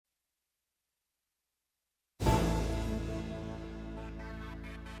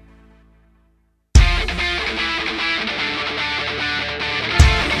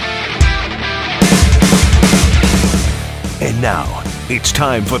Now, it's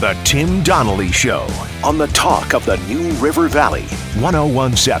time for the Tim Donnelly Show on the talk of the New River Valley,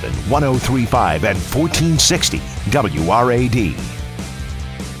 1017, 1035, and 1460 WRAD.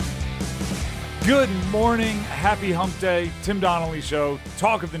 Good morning. Happy Hump Day. Tim Donnelly Show,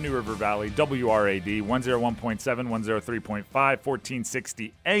 talk of the New River Valley, WRAD, 101.7, 103.5,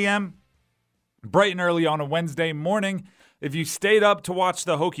 1460 AM. Bright and early on a Wednesday morning. If you stayed up to watch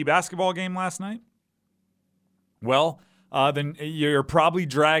the Hokie basketball game last night, well, then you're probably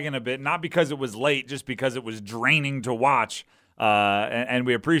dragging a bit, not because it was late, just because it was draining to watch. And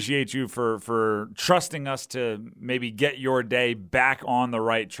we appreciate you for trusting us to maybe get your day back on the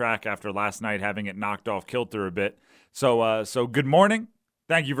right track after last night having it knocked off kilter a bit. So good morning.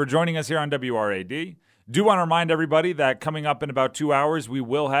 Thank you for joining us here on WRAD. Do want to remind everybody that coming up in about 2 hours, we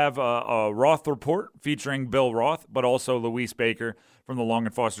will have a Roth report featuring Bill Roth, but also Louise Baker from the Long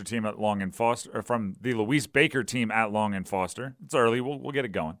and Foster team at Long and Foster, from the Louise Baker team at Long and Foster. It's early. We'll get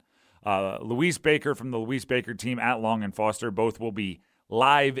it going. Louise Baker from the Louise Baker team at Long and Foster. Both will be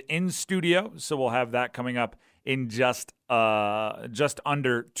live in studio, so we'll have that coming up in just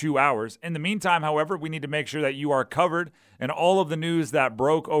under 2 hours. In the meantime, however, we need to make sure that you are covered in all of the news that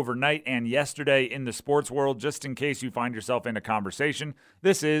broke overnight and yesterday in the sports world, just in case you find yourself in a conversation.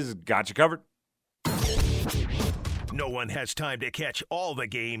 This is Got You Covered. No one has time to catch all the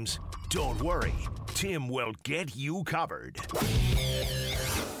games. Don't worry. Tim will get you covered.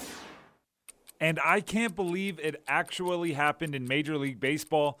 And I can't believe it actually happened in Major League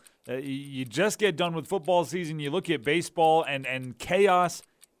Baseball. You just get done with football season, you look at baseball, and chaos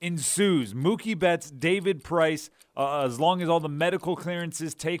ensues. Mookie Betts, David Price, as long as all the medical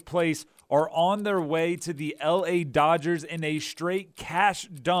clearances take place, are on their way to the LA Dodgers in a straight cash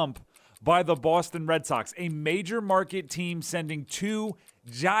dump by the Boston Red Sox. A major market team sending two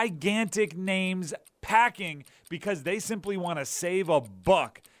gigantic names packing because they simply want to save a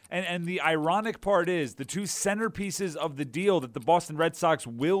buck. And the ironic part is the two centerpieces of the deal that the Boston Red Sox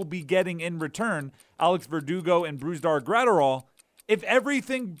will be getting in return, Alex Verdugo and Brusdar Graterol, if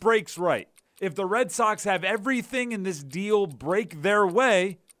everything breaks right, if the Red Sox have everything in this deal break their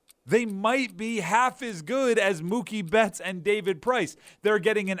way, they might be half as good as Mookie Betts and David Price. They're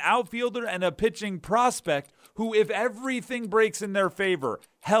getting an outfielder and a pitching prospect who, if everything breaks in their favor,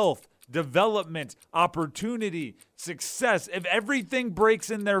 health, development, opportunity, success, if everything breaks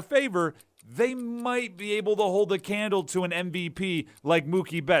in their favor, they might be able to hold a candle to an MVP like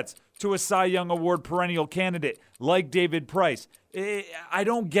Mookie Betts, to a Cy Young Award perennial candidate like David Price. I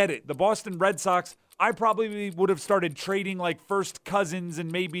don't get it. The Boston Red Sox, I probably would have started trading like first cousins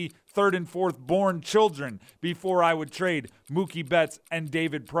and maybe third and fourth born children before I would trade Mookie Betts and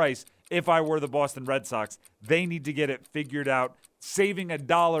David Price if I were the Boston Red Sox. They need to get it figured out. Saving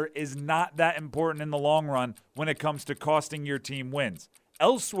 $1 is not that important in the long run when it comes to costing your team wins.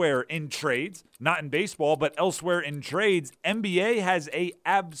 Elsewhere in trades, not in baseball, but elsewhere in trades, NBA has a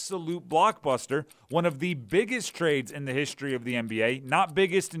absolute blockbuster, one of the biggest trades in the history of the NBA, not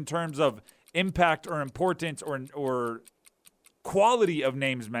biggest in terms of impact or importance or quality of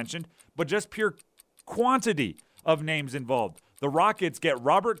names mentioned, but just pure quantity of names involved. The Rockets get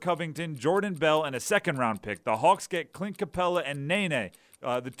Robert Covington, Jordan Bell, and a second-round pick. The Hawks get Clint Capella and Nene.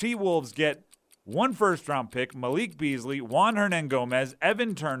 The T-Wolves get one first-round pick, Malik Beasley, Juan Hernan-Gomez,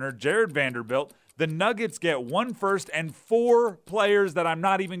 Evan Turner, Jared Vanderbilt. The Nuggets get one first and four players that I'm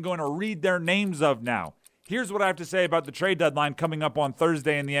not even going to read their names of now. Here's what I have to say about the trade deadline coming up on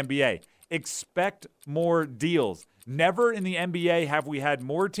Thursday in the NBA. Expect more deals. Never in the NBA have we had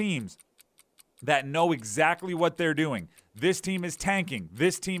more teams that know exactly what they're doing. This team is tanking.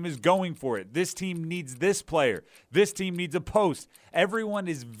 This team is going for it. This team needs this player. This team needs a post. Everyone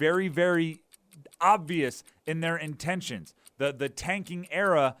is very, very obvious in their intentions. The tanking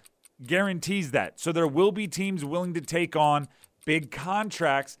era guarantees that. So there will be teams willing to take on big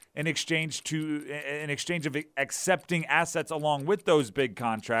contracts in exchange of accepting assets along with those big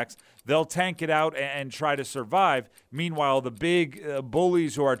contracts. They'll tank it out and try to survive. Meanwhile, the big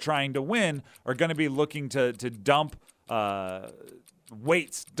bullies who are trying to win are going to be looking to dump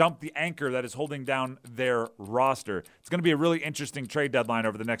weights, dump the anchor that is holding down their roster. It's going to be a really interesting trade deadline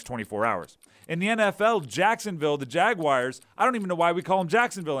over the next 24 hours. In the NFL, Jacksonville, the Jaguars, I don't even know why we call them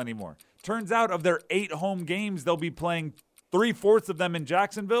Jacksonville anymore. Turns out of their 8 home games, they'll be playing 3/4 of them in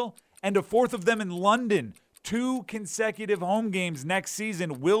Jacksonville and a fourth of them in London. 2 consecutive home games next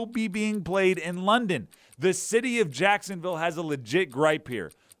season will be being played in London. The city of Jacksonville has a legit gripe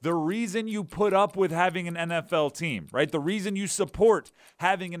here. The reason you put up with having an NFL team, right? The reason you support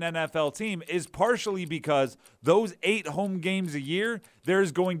having an NFL team is partially because those 8 home games a year,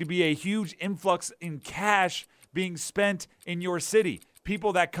 there's going to be a huge influx in cash being spent in your city.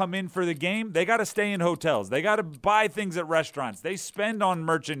 People that come in for the game, they got to stay in hotels. They got to buy things at restaurants. They spend on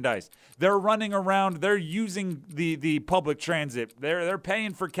merchandise. They're running around. They're using the public transit. They're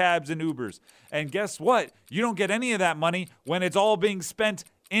paying for cabs and Ubers. And guess what? You don't get any of that money when it's all being spent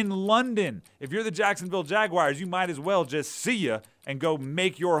in London. If you're the Jacksonville Jaguars, you might as well just see ya and go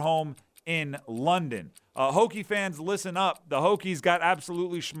make your home in London. Hokie fans, listen up. The Hokies got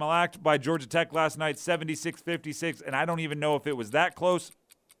absolutely schmacked by Georgia Tech last night, 76-56, and I don't even know if it was that close.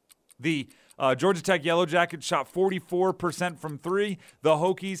 The Georgia Tech Yellow Jackets shot 44% from three. The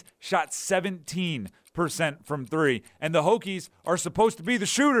Hokies shot 17% from three. And the Hokies are supposed to be the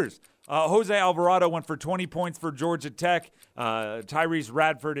shooters. Jose Alvarado went for 20 points for Georgia Tech. Tyrese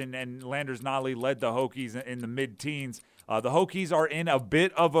Radford and Landers Nolley led the Hokies in the mid-teens. The Hokies are in a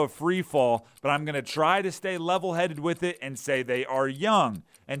bit of a free fall, but I'm going to try to stay level-headed with it and say they are young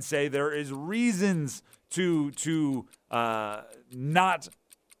and say there is reasons to not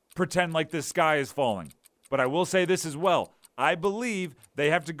pretend like the sky is falling. But I will say this as well. I believe they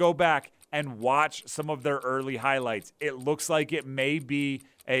have to go back and watch some of their early highlights. It looks like it may be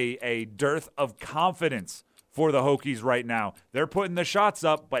a dearth of confidence for the Hokies right now. They're putting the shots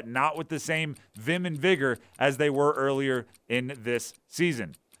up, but not with the same vim and vigor as they were earlier in this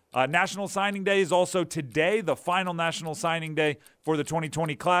season. National Signing Day is also today, the final National Signing Day for the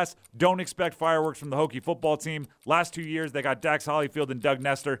 2020 class. Don't expect fireworks from the Hokie football team. Last 2 years, they got Dax Hollifield and Doug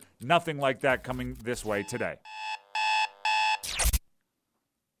Nestor. Nothing like that coming this way today.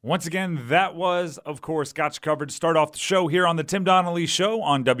 Once again, that was, of course, got you covered to start off the show here on the Tim Donnelly Show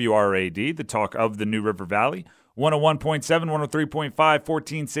on WRAD, the talk of the New River Valley. 101.7, 103.5,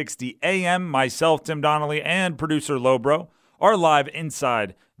 1460 AM. Myself, Tim Donnelly, and producer Lobro are live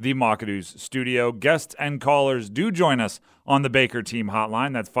inside the Mockadoos studio. Guests and callers do join us on the Baker Team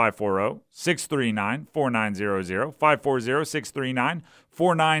hotline. That's 540-639-4900,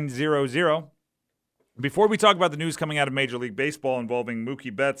 540-639-4900. Before we talk about the news coming out of Major League Baseball involving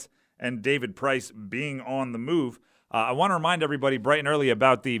Mookie Betts and David Price being on the move, I want to remind everybody bright and early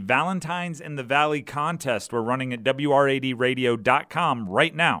about the Valentine's in the Valley contest we're running at WRADradio.com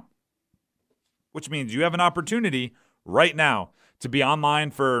right now, which means you have an opportunity right now to be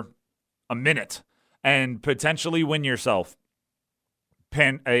online for a minute and potentially win yourself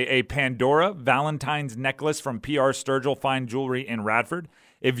a Pandora Valentine's necklace from PR Sturgill Fine Jewelry in Radford.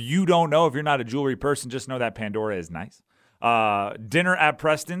 If you don't know, if you're not a jewelry person, just know that Pandora is nice. Dinner at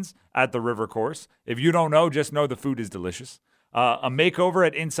Preston's at the River Course. If you don't know, just know the food is delicious. A makeover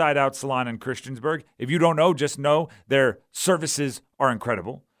at Inside Out Salon in Christiansburg. If you don't know, just know their services are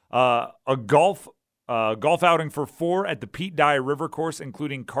incredible. A golf outing for 4 at the Pete Dye River Course,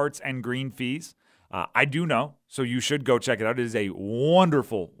 including carts and green fees. I do know, so you should go check it out. It is a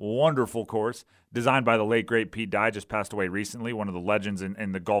wonderful, wonderful course designed by the late, great Pete Dye, just passed away recently, one of the legends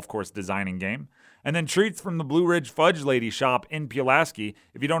in the golf course designing game. And then treats from the Blue Ridge Fudge Lady shop in Pulaski.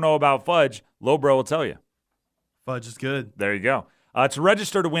 If you don't know about fudge, Lobro will tell you. Fudge is good. There you go. To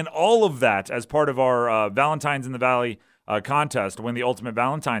register to win all of that as part of our Valentine's in the Valley contest, to win the Ultimate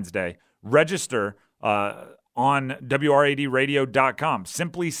Valentine's Day, register on WRADradio.com.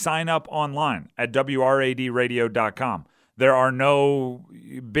 Simply sign up online at WRADradio.com. There are no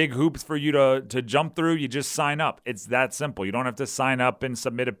big hoops for you to jump through. You just sign up. It's that simple. You don't have to sign up and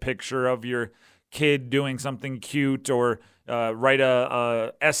submit a picture of your kid doing something cute or write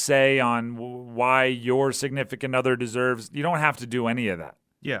a essay on why your significant other deserves. You don't have to do any of that.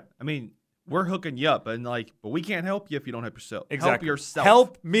 Yeah, I mean, we're hooking you up, and but we can't help you if you don't help yourself. Exactly. Help yourself.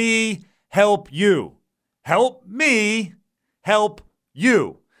 Help me help you. Help me help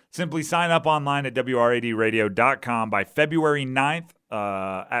you. Simply sign up online at WRADradio.com by February 9th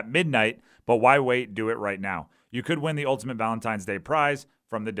at midnight. But why wait? Do it right now. You could win the Ultimate Valentine's Day prize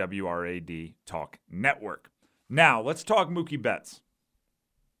from the WRAD Talk Network. Now, let's talk Mookie Betts.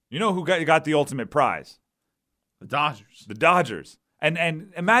 You know who got the ultimate prize? The Dodgers. The Dodgers.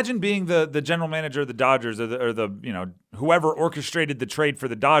 And imagine being the general manager of the Dodgers or the whoever orchestrated the trade for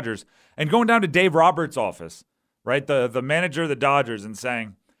the Dodgers and going down to Dave Roberts' office, right? The manager of the Dodgers and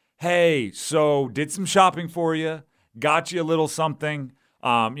saying, hey, so did some shopping for you, got you a little something,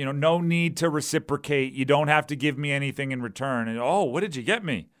 no need to reciprocate. You don't have to give me anything in return. And, oh, what did you get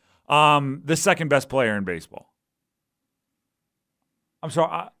me? The second best player in baseball. I'm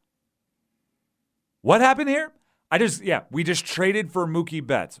sorry. What happened here? We just traded for Mookie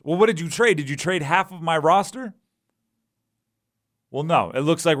Betts. Well, what did you trade? Did you trade half of my roster? Well, no. It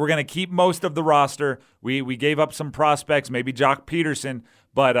looks like we're going to keep most of the roster. We gave up some prospects, maybe Jock Peterson,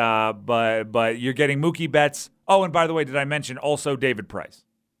 but you're getting Mookie Betts. Oh, and by the way, did I mention also David Price?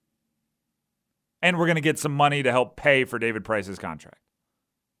 And we're going to get some money to help pay for David Price's contract.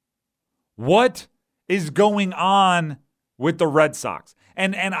 What is going on with the Red Sox?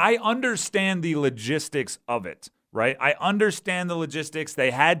 And I understand the logistics of it, right? I understand the logistics.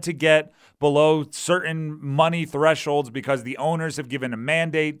 They had to get below certain money thresholds because the owners have given a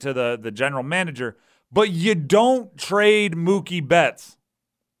mandate to the general manager. But you don't trade Mookie Betts.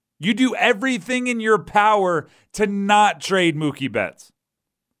 You do everything in your power to not trade Mookie Betts.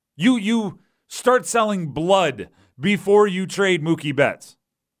 You start selling blood before you trade Mookie Betts.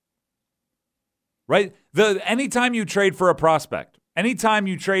 Right? Anytime you trade for a prospect, anytime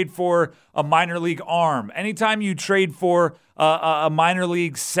you trade for a minor league arm, anytime you trade for a minor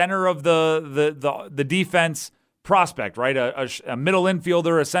league center of the defense prospect, right? A middle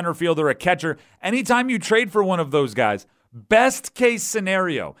infielder, a center fielder, a catcher, anytime you trade for one of those guys, best case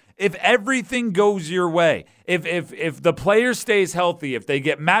scenario, if everything goes your way, if the player stays healthy, if they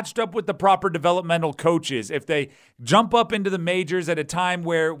get matched up with the proper developmental coaches, if they jump up into the majors at a time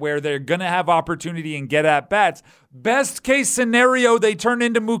where they're going to have opportunity and get at bats, best case scenario, they turn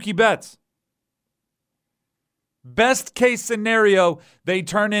into Mookie Betts. Best case scenario, they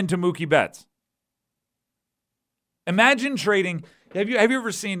turn into Mookie Betts. Imagine trading. Have you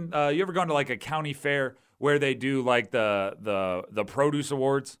ever seen? You ever gone to like a county fair where they do like the produce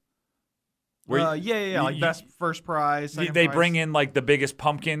awards? Like best first prize. They prize. bring in like the biggest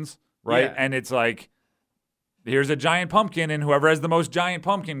pumpkins, right? Yeah. And it's like, here's a giant pumpkin, and whoever has the most giant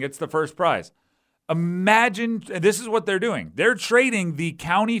pumpkin gets the first prize. Imagine this is what they're doing. They're trading the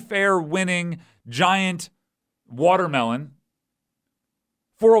county fair winning giant watermelon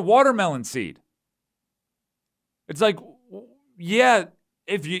for a watermelon seed. It's like, yeah,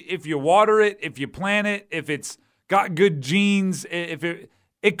 if you water it, if you plant it, if it's got good genes, if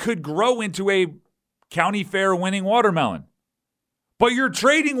it could grow into a county fair winning watermelon. But you're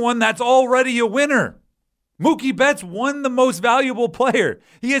trading one that's already a winner. Mookie Betts won the most valuable player.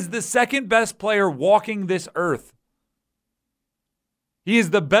 He is the second best player walking this earth. He is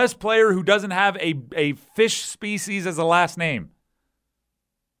the best player who doesn't have a fish species as a last name.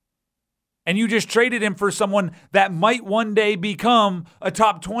 And you just traded him for someone that might one day become a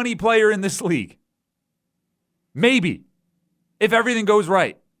top 20 player in this league. Maybe, if everything goes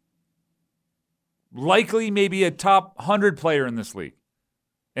right. Likely maybe a top 100 player in this league.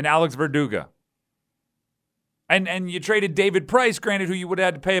 And Alex Verdugo. And you traded David Price, granted, who you would have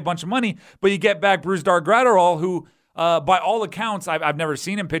had to pay a bunch of money, but you get back Bruce Gratterall, who, by all accounts, I've never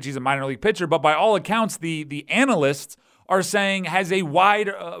seen him pitch. He's a minor league pitcher, but by all accounts, the analysts are saying has a wide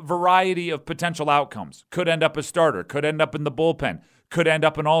variety of potential outcomes. Could end up a starter, could end up in the bullpen, could end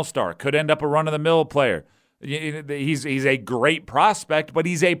up an all-star, could end up a run-of-the-mill player. He's a great prospect, but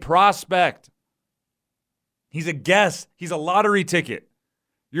he's a prospect. He's a guess. He's a lottery ticket.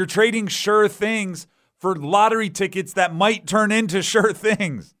 You're trading sure things for lottery tickets that might turn into sure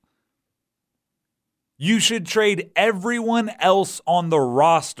things. You should trade everyone else on the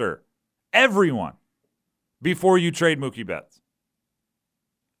roster. Everyone. Before you trade Mookie Betts.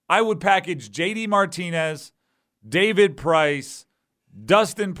 I would package JD Martinez, David Price,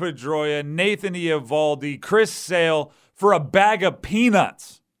 Dustin Pedroia, Nathan Eovaldi, Chris Sale for a bag of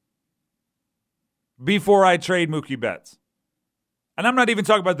peanuts before I trade Mookie Betts. And I'm not even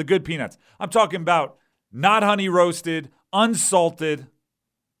talking about the good peanuts. I'm talking about not honey roasted, unsalted,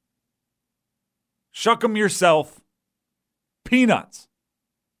 shuck them yourself, peanuts.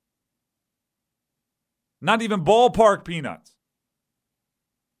 Not even ballpark peanuts.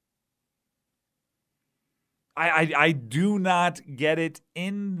 I do not get it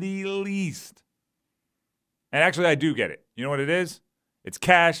in the least. And actually, I do get it. You know what it is? It's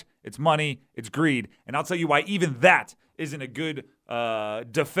cash, it's money, it's greed. And I'll tell you why even that isn't a good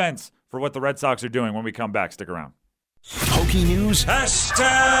defense for what the Red Sox are doing when we come back. Stick around. Hokie News.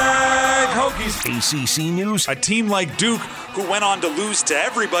 Hashtag Hokies. ACC News. A team like Duke, who went on to lose to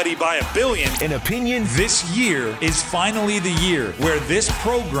everybody by $1 billion. An opinion. This year is finally the year where this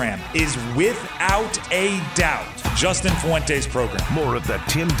program is without a doubt Justin Fuente's program. More of the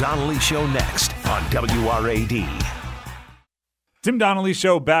Tim Donnelly Show next on WRAD. Tim Donnelly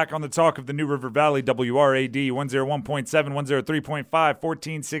Show back on the talk of the New River Valley, WRAD 101.7, 103.5,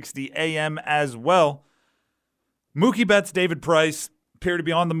 1460 AM as well. Mookie Betts, David Price appear to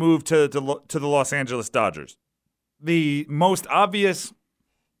be on the move to the Los Angeles Dodgers. The most obvious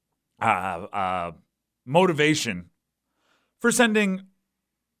motivation for sending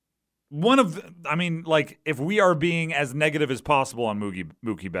if we are being as negative as possible on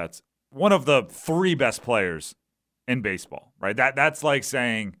Mookie Betts, one of the three best players in baseball, right? That's like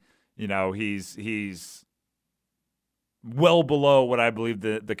saying, he's well below what I believe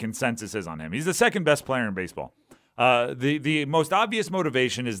the consensus is on him. He's the second best player in baseball. The most obvious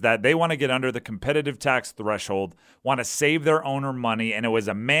motivation is that they want to get under the competitive tax threshold, want to save their owner money, and it was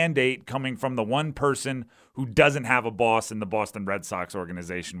a mandate coming from the one person who doesn't have a boss in the Boston Red Sox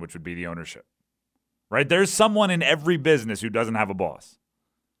organization, which would be the ownership. Right? There's someone in every business who doesn't have a boss.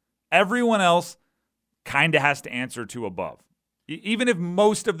 Everyone else kind of has to answer to above. Even if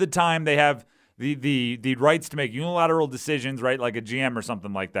most of the time they have the rights to make unilateral decisions, right, like a GM or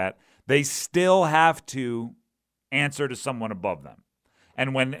something like that, they still have to answer to someone above them.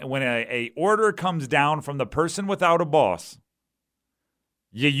 And when a order comes down from the person without a boss,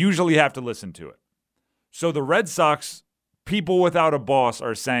 you usually have to listen to it. So the Red Sox, people without a boss,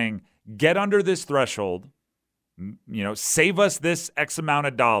 are saying, get under this threshold, save us this X amount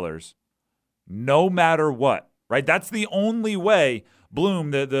of dollars, no matter what, right? That's the only way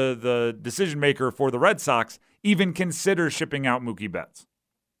Bloom, the decision maker for the Red Sox, even considers shipping out Mookie Betts.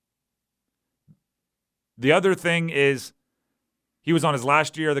 The other thing is he was on his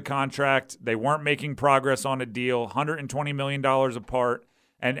last year of the contract. They weren't making progress on a deal, $120 million apart,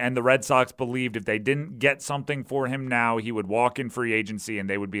 and the Red Sox believed if they didn't get something for him now, he would walk in free agency and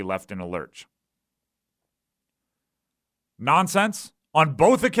they would be left in a lurch. Nonsense on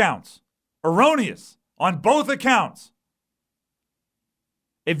both accounts. Erroneous on both accounts.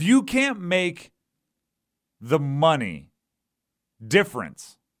 If you can't make the money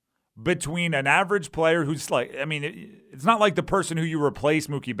difference between an average player who's it's not like the person who you replace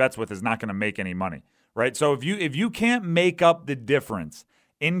Mookie Betts with is not going to make any money, right? So if you can't make up the difference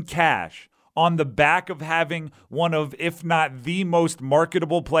in cash on the back of having one of, if not the most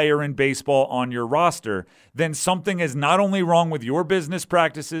marketable player in baseball on your roster, then something is not only wrong with your business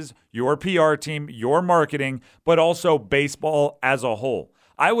practices, your PR team, your marketing, but also baseball as a whole.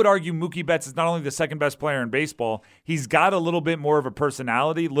 I would argue Mookie Betts is not only the second best player in baseball, he's got a little bit more of a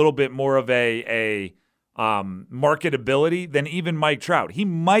personality, a little bit more of a marketability than even Mike Trout. He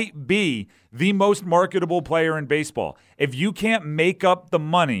might be the most marketable player in baseball. If you can't make up the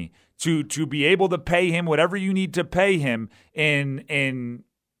money to be able to pay him whatever you need to pay him in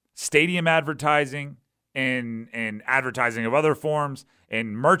stadium advertising, in advertising of other forms,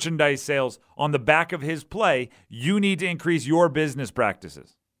 in merchandise sales on the back of his play, you need to increase your business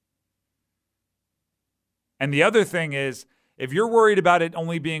practices. And the other thing is, if you're worried about it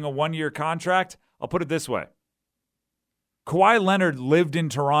only being a one-year contract, I'll put it this way. Kawhi Leonard lived in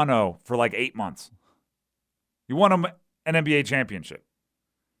Toronto for like 8 months. He won an NBA championship.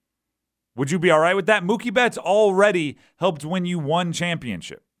 Would you be all right with that? Mookie Betts already helped win you one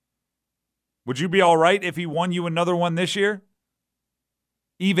championship. Would you be all right if he won you another one this year?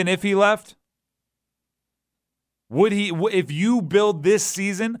 Even if he left? Would he, if you build this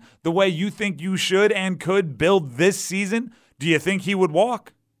season the way you think you should and could build this season, do you think he would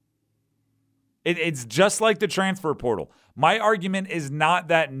walk? It's just like the transfer portal. My argument is not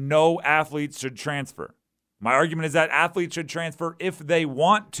that no athletes should transfer. My argument is that athletes should transfer if they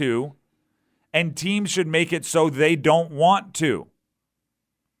want to, and teams should make it so they don't want to.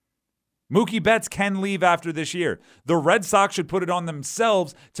 Mookie Betts can leave after this year. The Red Sox should put it on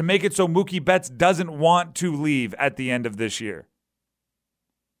themselves to make it so Mookie Betts doesn't want to leave at the end of this year.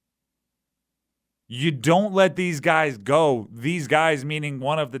 You don't let these guys go, these guys meaning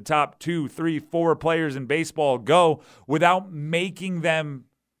one of the top 2, 3, 4 players in baseball, go without making them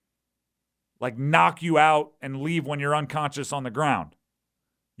knock you out and leave when you're unconscious on the ground.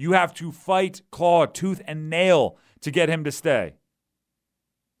 You have to fight, claw, tooth, and nail to get him to stay.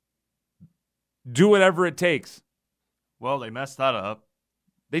 Do whatever it takes. Well, they messed that up.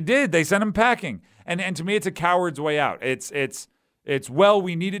 They did. They sent him packing. And to me, it's a coward's way out. It's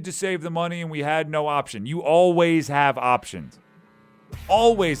we needed to save the money and we had no option. You always have options.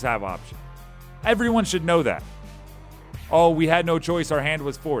 Always have options. Everyone should know that. Oh, we had no choice. Our hand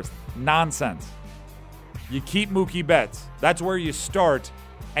was forced. Nonsense. You keep Mookie Betts. That's where you start,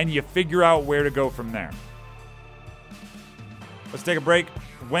 and you figure out where to go from there. Let's take a break.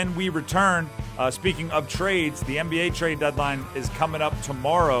 When we return, speaking of trades, the NBA trade deadline is coming up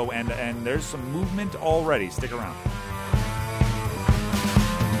tomorrow, and there's some movement already. Stick around.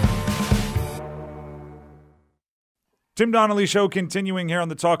 Tim Donnelly Show continuing here on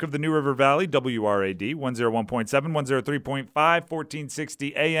the Talk of the New River Valley, WRAD, 101.7, 103.5,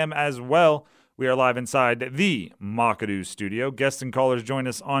 1460 AM as well. We are live inside the Mockadoo studio. Guests and callers join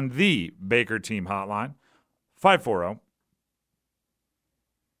us on the Baker Team Hotline, 540.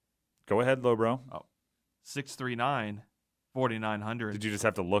 Go ahead, Lobro. 639-4900. Did you just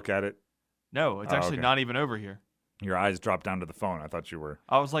have to look at it? No, it's actually okay. not even over here. Your eyes dropped down to the phone. I thought you were.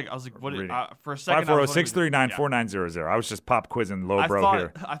 I was like, what? Reading. For a second, 540-639-4900. I was just pop quizzing low bro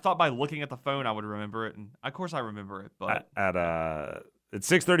here. I thought by looking at the phone I would remember it, and of course I remember it. But It's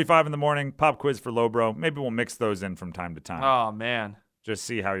 6:35 in the morning. Pop quiz for low bro. Maybe we'll mix those in from time to time. Oh man, just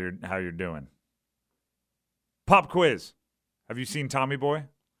see how you're doing. Pop quiz. Have you seen Tommy Boy?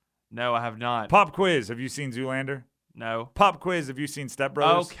 No, I have not. Pop quiz. Have you seen Zoolander? No. Pop quiz. Have you seen Step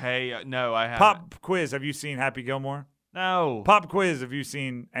Brothers? Okay, no, I haven't. Pop quiz. Have you seen Happy Gilmore? No. Pop quiz. Have you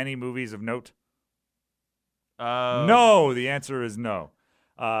seen any movies of note? No. The answer is no.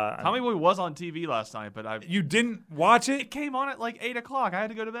 Tommy Boy was on TV last night, but You didn't watch it? It came on at like 8 o'clock. I had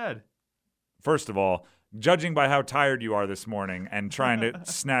to go to bed. First of all, judging by how tired you are this morning and trying to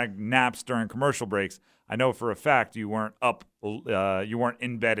snag naps during commercial breaks, I know for a fact you weren't up. You weren't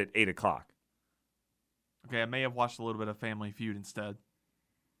in bed at 8 o'clock. Okay, I may have watched a little bit of Family Feud instead.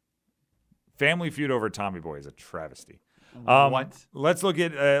 Family Feud over Tommy Boy is a travesty. What? Let's look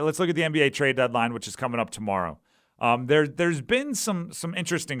at the NBA trade deadline, which is coming up tomorrow. There's been some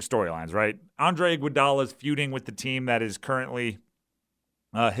interesting storylines, right? Andre Iguodala is feuding with the team that is currently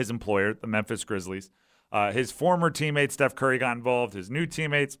his employer, the Memphis Grizzlies. His former teammate Steph Curry got involved. His new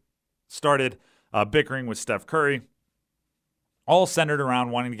teammates started bickering with Steph Curry, all centered around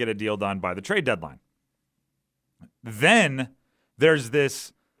wanting to get a deal done by the trade deadline. Then there's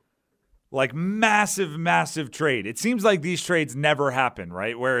this like massive trade. It seems like these trades never happen,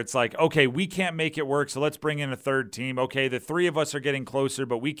 right? Where it's like, okay, we can't make it work, so let's bring in a third team. Okay, the three of us are getting closer,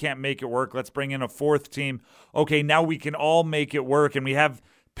 but we can't make it work. Let's bring in a fourth team. Okay, now we can all make it work, and we have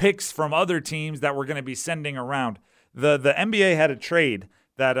picks from other teams that we're going to be sending around. The NBA had a trade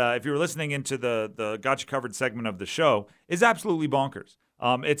that, if you were listening into the Gotcha Covered segment of the show, is absolutely bonkers.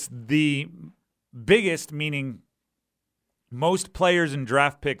 It's the biggest, meaning most players and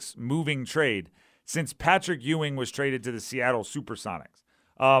draft picks moving trade since Patrick Ewing was traded to the Seattle Supersonics.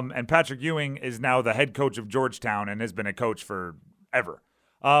 And Patrick Ewing is now the head coach of Georgetown and has been a coach forever.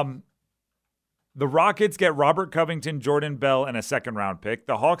 The Rockets get Robert Covington, Jordan Bell, and a second-round pick.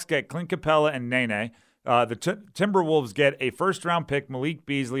 The Hawks get Clint Capella and Nene. The Timberwolves get a first-round pick, Malik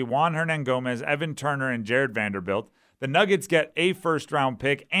Beasley, Juan Hernan-Gomez, Evan Turner, and Jared Vanderbilt. The Nuggets get a first-round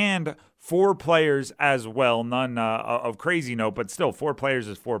pick and 4 players as well. None of crazy note, but still 4 players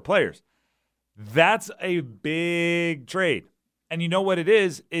is 4 players. That's a big trade. And you know what it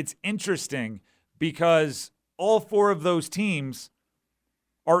is? It's interesting because all 4 of those teams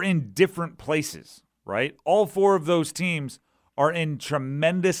are in different places, right? All 4 of those teams are in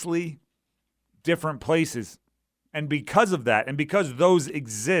tremendously different places. And because of that, and because those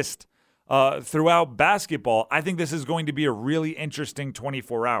exist throughout basketball, I think this is going to be a really interesting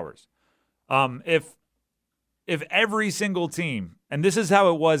 24 hours. If every single team, and this is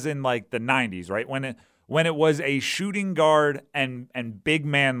how it was in like the 90s, right? When it was a shooting guard and big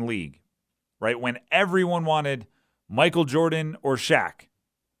man league, right? When everyone wanted Michael Jordan or Shaq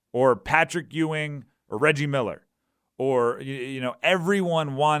or Patrick Ewing or Reggie Miller, or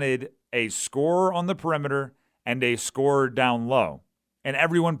everyone wanted a scorer on the perimeter and a scorer down low. And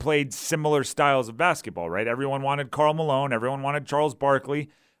everyone played similar styles of basketball, right? Everyone wanted Karl Malone. Everyone wanted Charles Barkley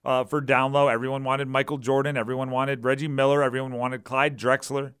for down low. Everyone wanted Michael Jordan. Everyone wanted Reggie Miller. Everyone wanted Clyde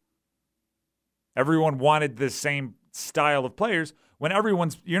Drexler. Everyone wanted the same style of players.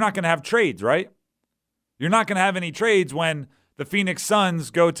 You're not going to have trades, right? You're not going to have any trades when the Phoenix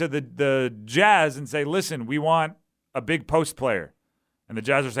Suns go to the Jazz and say, listen, we want a big post player. And the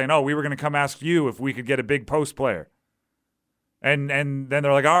Jazz are saying, oh, we were going to come ask you if we could get a big post player. And then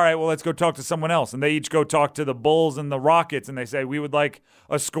they're like, all right, well, let's go talk to someone else. And they each go talk to the Bulls and the Rockets, and they say, we would like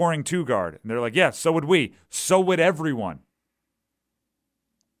a scoring 2-guard. And they're like, yes, so would we. So would everyone.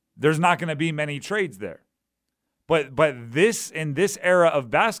 There's not going to be many trades there. But in this era of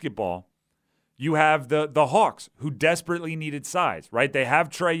basketball, you have the Hawks, who desperately needed size, right? They have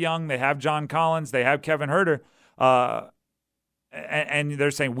Trae Young, they have John Collins, they have Kevin Huerter, and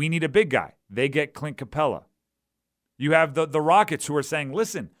they're saying, we need a big guy. They get Clint Capella. You have the Rockets, who are saying,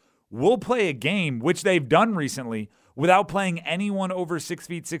 listen, we'll play a game, which they've done recently, without playing anyone over 6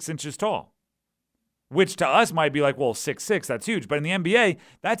 feet 6 inches tall, which to us might be like, well, 6'6", that's huge. But in the NBA,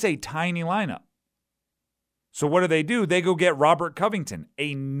 that's a tiny lineup. So what do? They go get Robert Covington,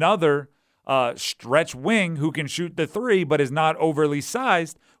 another stretch wing who can shoot the 3 but is not overly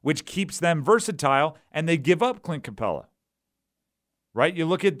sized, which keeps them versatile, and they give up Clint Capella. Right? You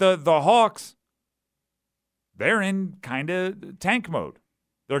look at the Hawks. They're in kind of tank mode.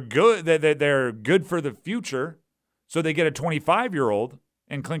 They're good. They're good for the future. So they get a 25-year-old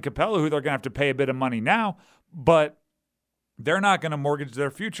in Clint Capella, who they're going to have to pay a bit of money now, but they're not going to mortgage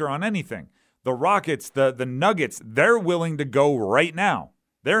their future on anything. The Rockets, the Nuggets, they're willing to go right now.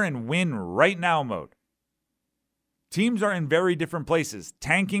 They're in win right now mode. Teams are in very different places.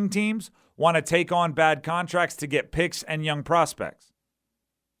 Tanking teams want to take on bad contracts to get picks and young prospects.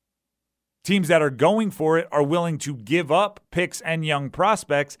 Teams that are going for it are willing to give up picks and young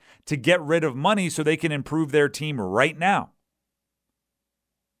prospects to get rid of money so they can improve their team right now.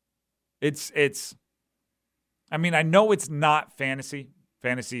 I know it's not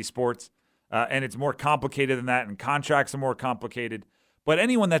fantasy sports, and it's more complicated than that, and contracts are more complicated. But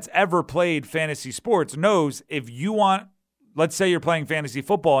anyone that's ever played fantasy sports knows if you want, let's say you're playing fantasy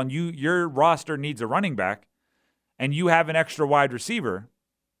football and your roster needs a running back and you have an extra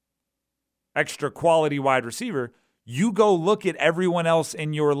quality wide receiver, you go look at everyone else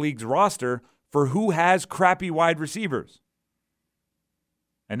in your league's roster for who has crappy wide receivers.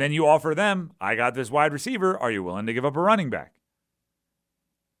 And then you offer them, I got this wide receiver. Are you willing to give up a running back?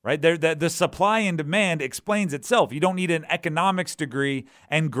 Right? The supply and demand explains itself. You don't need an economics degree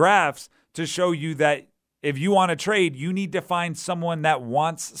and graphs to show you that if you want to trade, you need to find someone that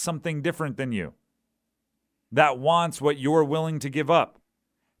wants something different than you, that wants what you're willing to give up.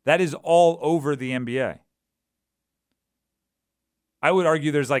 That is all over the NBA. I would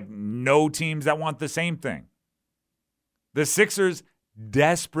argue there's like no teams that want the same thing. The Sixers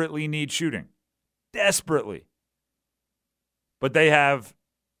desperately need shooting. Desperately. But they have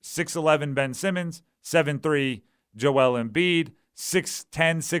 6'11" Ben Simmons, 7'3" Joel Embiid, 6'10",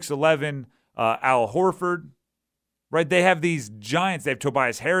 6'11" Al Horford. Right? They have these giants. They have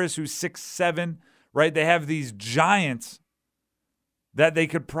Tobias Harris, who's 6'7", right? They have these giants that they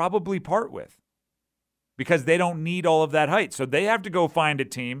could probably part with because they don't need all of that height. So they have to go find a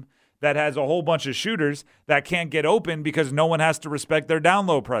team that has a whole bunch of shooters that can't get open because no one has to respect their down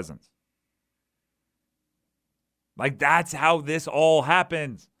low presence. Like, that's how this all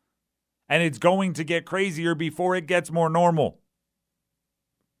happens. And it's going to get crazier before it gets more normal.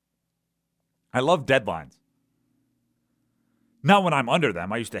 I love deadlines. Not when I'm under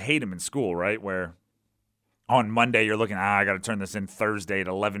them. I used to hate them in school, right? Where on Monday you're looking, I got to turn this in Thursday at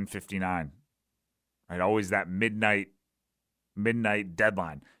 11:59. Right? Always that midnight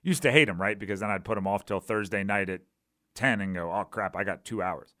deadline. Used to hate them, right? Because then I'd put them off till Thursday night at 10 and go, oh, crap, I got 2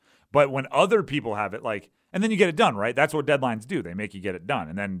 hours. But when other people have it, like, and then you get it done, right? That's what deadlines do. They make you get it done.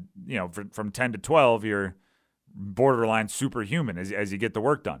 And then, from 10 to 12, you're borderline superhuman as you get the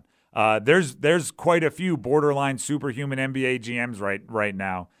work done. There's quite a few borderline superhuman NBA GMs right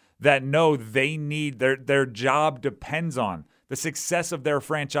now that know they need their job depends on, the success of their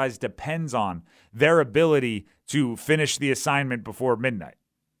franchise depends on their ability to finish the assignment before midnight.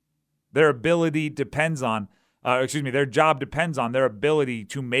 Their job depends on their ability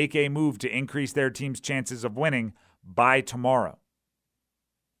to make a move to increase their team's chances of winning by tomorrow.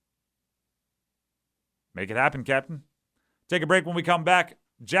 Make it happen, Captain. Take a break. When we come back.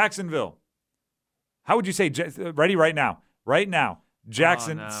 Jacksonville. How would you say, ready right now? Right now.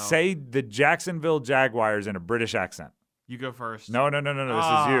 Say the Jacksonville Jaguars in a British accent. You go first. No. This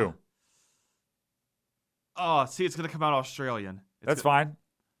is you. Oh, see, it's going to come out Australian. That's fine.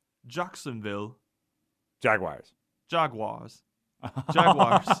 Jacksonville. Jaguars. Jaguars.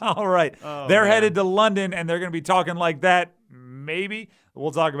 All right. Oh, they're headed to London, and they're going to be talking like that. Maybe.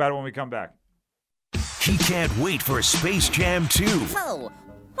 We'll talk about it when we come back. He can't wait for Space Jam 2. So,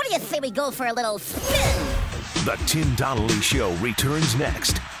 what do you say we go for a little spin? The Tim Donnelly Show returns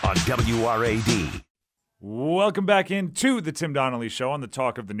next on WRAD. Welcome back into the Tim Donnelly Show on the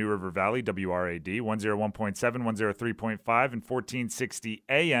talk of the New River Valley, WRAD, 101.7, 103.5, and 1460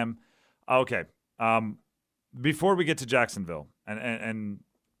 AM. Okay. Before we get to Jacksonville, and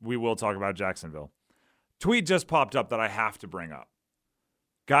we will talk about Jacksonville, tweet just popped up that I have to bring up.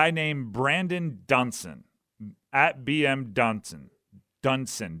 Guy named Brandon Dunson, at BM Dunson,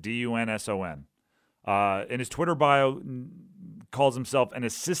 Dunson. In his Twitter bio, calls himself an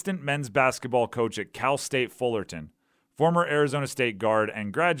assistant men's basketball coach at Cal State Fullerton, former Arizona State guard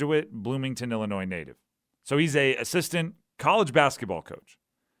and graduate Bloomington, Illinois native. So he's a assistant college basketball coach.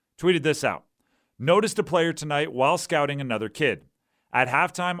 Tweeted this out. Noticed a player tonight while scouting another kid. At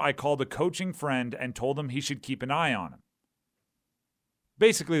halftime, I called a coaching friend and told him he should keep an eye on him.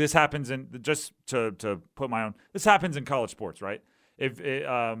 Basically, this happens this happens in college sports, right?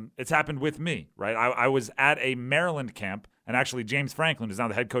 It's happened with me, right? I was at a Maryland camp, and actually James Franklin, who's now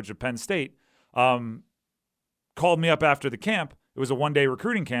the head coach of Penn State, called me up after the camp. It was a one-day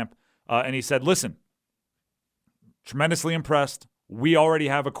recruiting camp, and he said, listen, tremendously impressed. We already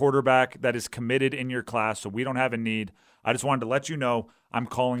have a quarterback that is committed in your class, so we don't have a need. I just wanted to let you know I'm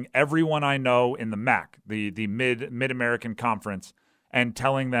calling everyone I know in the MAC, the Mid-American Conference, and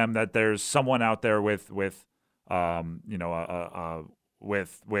telling them that there's someone out there with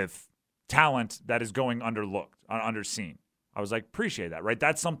talent that is going underlooked, underseen. I was like, appreciate that, right?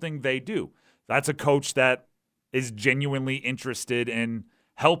 That's something they do. That's a coach that is genuinely interested in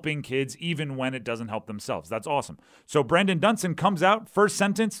helping kids even when it doesn't help themselves. That's awesome. So Brandon Dunson comes out, first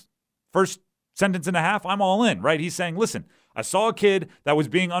sentence and a half, I'm all in, right? He's saying, listen, I saw a kid that was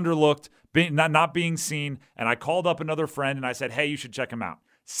being underlooked, not being seen, and I called up another friend and I said, hey, you should check him out.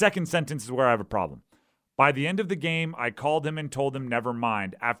 Second sentence is where I have a problem. By the end of the game, I called him and told him never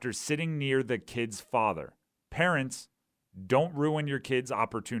mind after sitting near the kid's father. Parents, don't ruin your kids'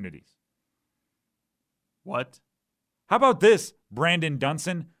 opportunities. What? How about this, Brandon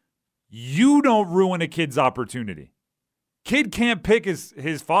Dunson? You don't ruin a kid's opportunity. Kid can't pick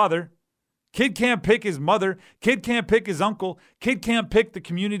his father. Kid can't pick his mother. Kid can't pick his uncle. Kid can't pick the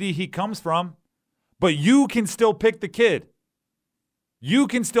community he comes from. But you can still pick the kid. You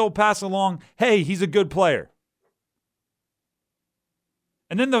can still pass along, hey, he's a good player.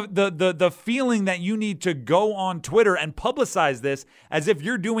 And then the feeling that you need to go on Twitter and publicize this as if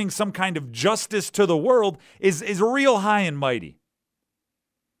you're doing some kind of justice to the world is real high and mighty.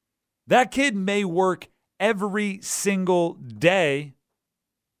 That kid may work every single day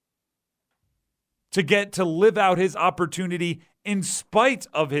to get to live out his opportunity in spite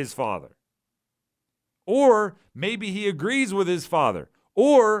of his father. Or maybe he agrees with his father.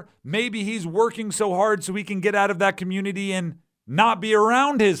 Or maybe he's working so hard so he can get out of that community and not be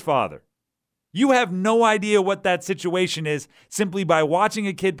around his father. You have no idea what that situation is simply by watching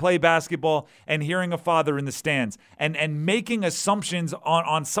a kid play basketball and hearing a father in the stands and making assumptions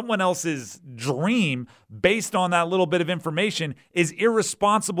on someone else's dream based on that little bit of information is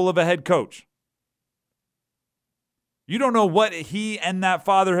irresponsible of a head coach. You don't know what he and that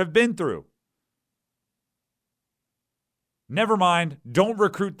father have been through. Never mind. Don't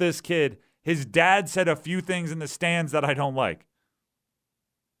recruit this kid. His dad said a few things in the stands that I don't like.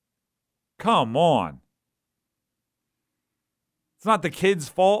 Come on. It's not the kid's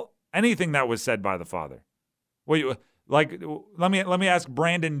fault. Anything that was said by the father. Wait, let me ask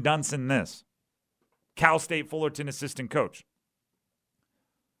Brandon Dunson this. Cal State Fullerton assistant coach.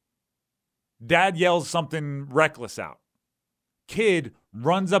 Dad yells something reckless out. Kid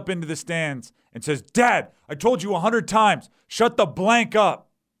runs up into the stands and says, Dad, I told you 100 times, shut the blank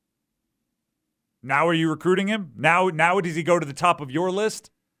up. Now are you recruiting him? Now does he go to the top of your list?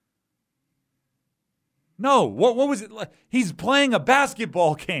 No. What was it like? He's playing a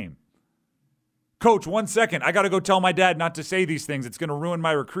basketball game. Coach, 1 second. I got to go tell my dad not to say these things. It's going to ruin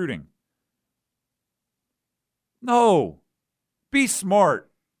my recruiting. No. Be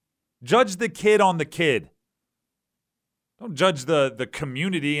smart. Judge the kid on the kid. Don't judge the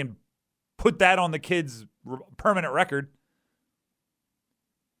community and put that on the kid's permanent record.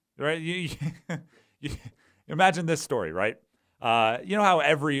 Right? You imagine this story, right? You know how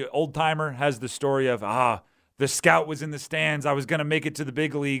every old-timer has the story of, the scout was in the stands, I was going to make it to the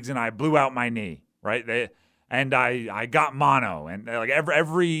big leagues, and I blew out my knee, right? I got mono. And like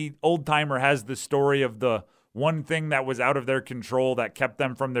every old-timer has the story of the one thing that was out of their control that kept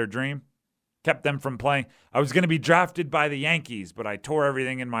them from their dream. Kept them from playing. I was going to be drafted by the Yankees, but I tore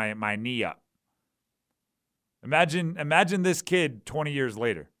everything in my knee up. Imagine this kid 20 years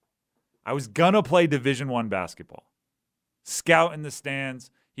later. I was going to play Division I basketball. Scout in the stands.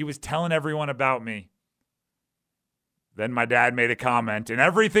 He was telling everyone about me. Then my dad made a comment, and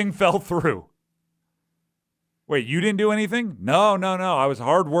everything fell through. Wait, you didn't do anything? No. I was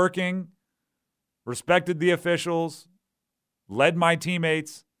hardworking, respected the officials, led my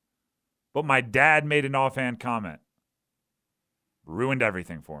teammates. But my dad made an offhand comment. Ruined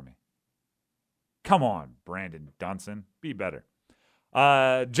everything for me. Come on, Brandon Dunson. Be better.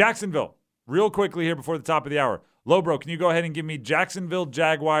 Jacksonville, real quickly here before the top of the hour. Lobro, can you go ahead and give me Jacksonville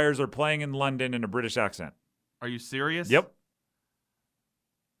Jaguars are playing in London in a British accent? Are you serious? Yep.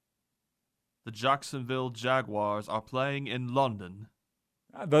 The Jacksonville Jaguars are playing in London.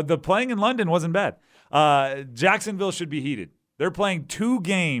 The playing in London wasn't bad. Jacksonville should be heated. They're playing 2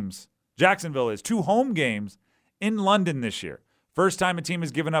 games. Jacksonville is 2 home games in London this year. First time a team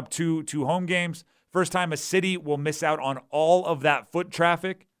has given up two home games. First time a city will miss out on all of that foot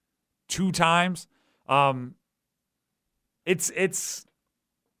traffic 2 times. It's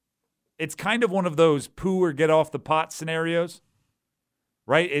kind of one of those poo or get off the pot scenarios,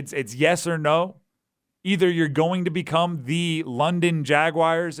 right? It's yes or no. Either you're going to become the London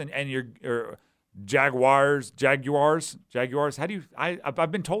Jaguars and you're Jaguars. How do you?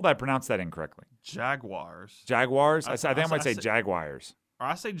 I've been told I pronounced that incorrectly. Jaguars. I think I might say Jaguars. Or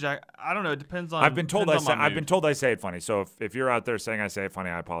I say Jack. I don't know. It depends on. I've been told I say it funny. So if you're out there saying I say it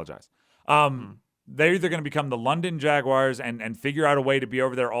funny, I apologize. They're either going to become the London Jaguars and figure out a way to be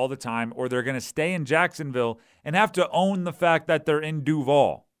over there all the time, or they're going to stay in Jacksonville and have to own the fact that they're in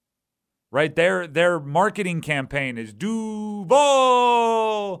Duval. Right? Their marketing campaign is Duval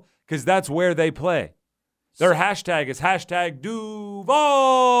because that's where they play. Their hashtag is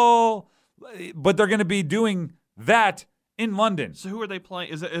 #Duval, but they're going to be doing that in London. So who are they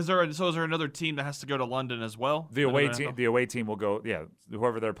playing? Is there another team that has to go to London as well? The away team will go. Yeah,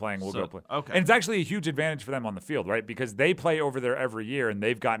 whoever they're playing will go play. Okay, and it's actually a huge advantage for them on the field, right? Because they play over there every year, and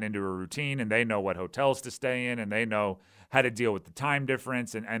they've gotten into a routine, and they know what hotels to stay in, and they know how to deal with the time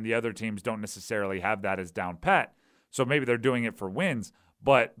difference, and the other teams don't necessarily have that as down pat. So maybe they're doing it for wins,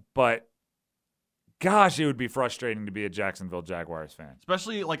 but. Gosh, it would be frustrating to be a Jacksonville Jaguars fan.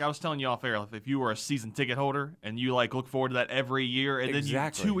 Especially, like I was telling you off air, if you were a season ticket holder and you look forward to that every year, and then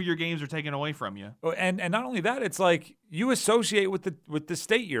 2 of your games are taken away from you. And not only that, it's like you associate with the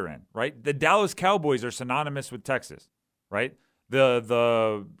state you're in, right? The Dallas Cowboys are synonymous with Texas, right?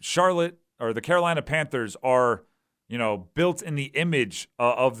 The Charlotte or the Carolina Panthers are, built in the image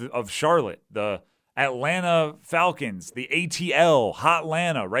of Charlotte. The Atlanta Falcons, the ATL,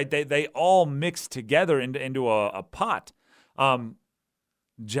 Hotlanta, right? They all mix together into a pot.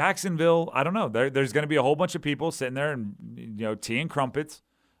 Jacksonville, I don't know. There's going to be a whole bunch of people sitting there and, tea and crumpets,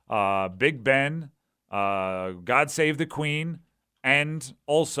 Big Ben, God Save the Queen, and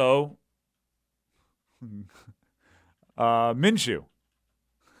also Minshew.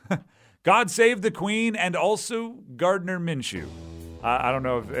 God Save the Queen and also Gardner Minshew. I don't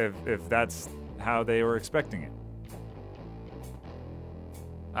know if that's how they were expecting it.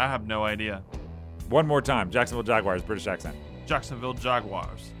 I have no idea. One more time. Jacksonville Jaguars, British accent. Jacksonville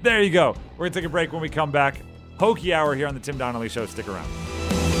Jaguars. There you go. We're going to take a break. When we come back, Hokie Hour here on the Tim Donnelly Show. Stick around.